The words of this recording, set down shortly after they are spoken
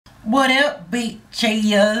What up,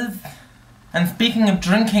 bitches? And speaking of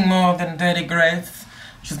drinking more than Dirty Grace,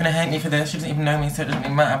 she's gonna hate me for this. She doesn't even know me, so it doesn't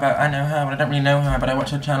really matter. But I know her, but I don't really know her. But I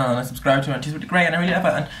watch her channel and I subscribe to her, and she's really great, and I really love her.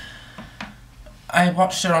 And I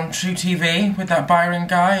watched her on True TV with that Byron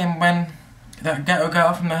guy, and when that ghetto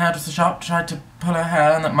girl from the hairdresser shop tried to pull her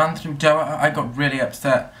hair and that man threw dough at her, I got really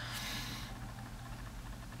upset.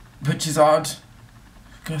 Which is odd,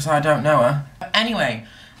 because I don't know her. But anyway,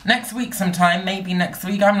 next week sometime, maybe next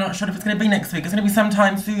week, I'm not sure if it's going to be next week, it's going to be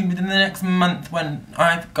sometime soon, within the next month, when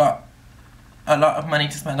I've got a lot of money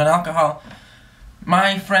to spend on alcohol.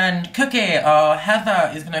 My friend Cookie, or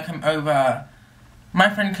Heather, is going to come over. My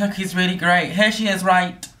friend Cookie's really great. Here she is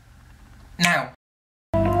right now.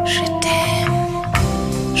 Je t'aime,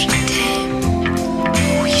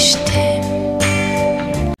 oui je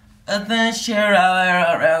t'aime. Isn't she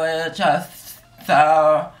really just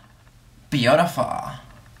so beautiful?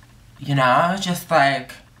 You know, just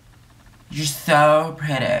like, you're so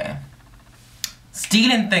pretty.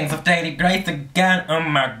 Stealing things of Dirty Grace again, oh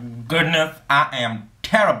my goodness, I am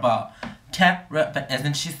terrible. But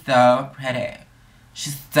isn't she so pretty?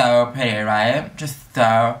 She's so pretty, right? Just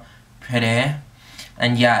so pretty.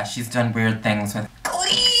 And yeah, she's done weird things with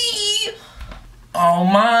Glee. Oh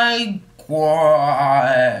my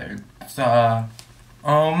god.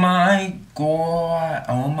 Oh my god.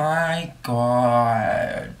 Oh my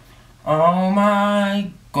god. Oh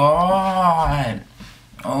my god.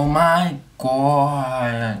 Oh my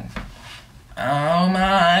god. Oh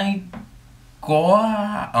my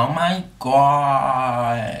god. Oh my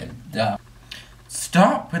god.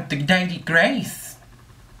 Stop with the Dirty Grace.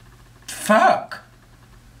 Fuck.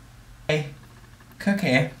 Hey,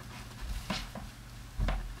 Cookie.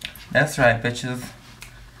 That's right, bitches.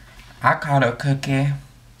 I call her Cookie.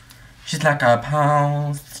 She's like a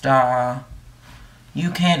porn star.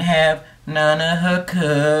 You can't have none of her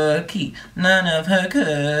cookie. None of her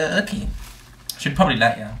cookie. She'd probably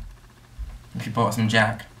let you if you bought some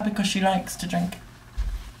Jack. Because she likes to drink.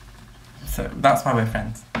 So that's why we're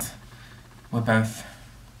friends. We're both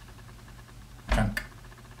drunk.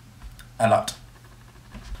 A lot.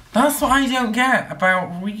 That's what I don't get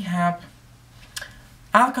about rehab.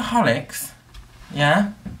 Alcoholics,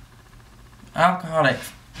 yeah?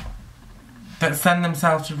 Alcoholics that send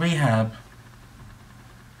themselves to rehab.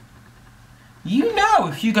 You know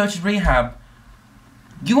if you go to rehab,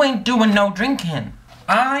 you ain't doing no drinking.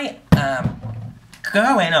 I am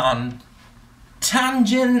going on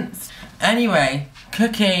tangents. Anyway,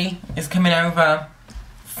 Cookie is coming over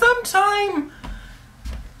sometime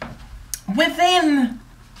within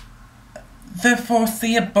the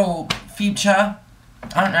foreseeable future.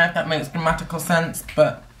 I don't know if that makes grammatical sense,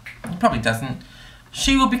 but it probably doesn't.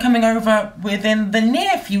 She will be coming over within the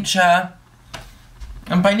near future.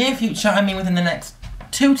 And by near future, I mean within the next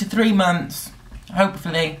 2 to 3 months,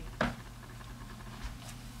 hopefully.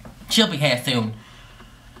 She'll be here soon.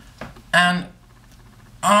 And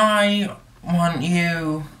I want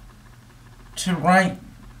you to write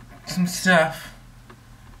some stuff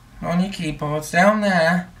on your keyboards down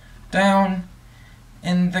there, down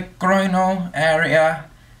in the groinal area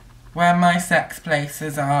where my sex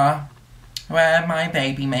places are, where my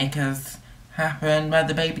baby makers happen, where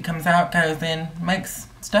the baby comes out, goes in, makes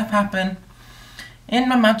stuff happen. In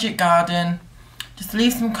my magic garden, just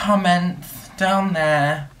leave some comments down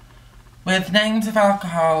there with names of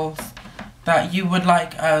alcohols that you would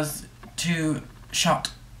like us to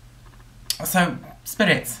shot. So,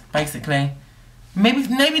 spirits, basically. Maybe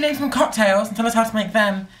name some cocktails and tell us how to make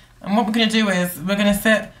them. And what we're going to do is, we're going to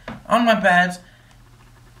sit on my bed,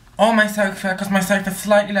 or my sofa, because my sofa's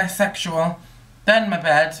slightly less sexual than my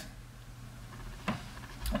bed.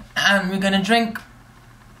 And we're going to drink.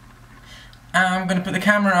 And I'm going to put the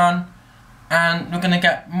camera on. And we're going to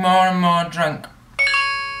get more and more drunk.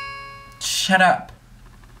 Shut up.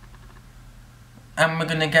 And we're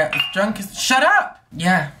going to get as drunk as... Shut up!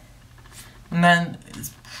 Yeah. And then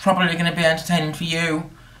it's probably going to be entertaining for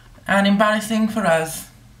you. And embarrassing for us.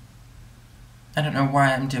 I don't know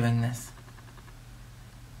why I'm doing this.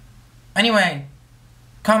 Anyway,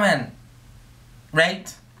 comment,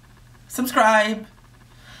 rate, subscribe.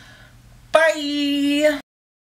 Bye!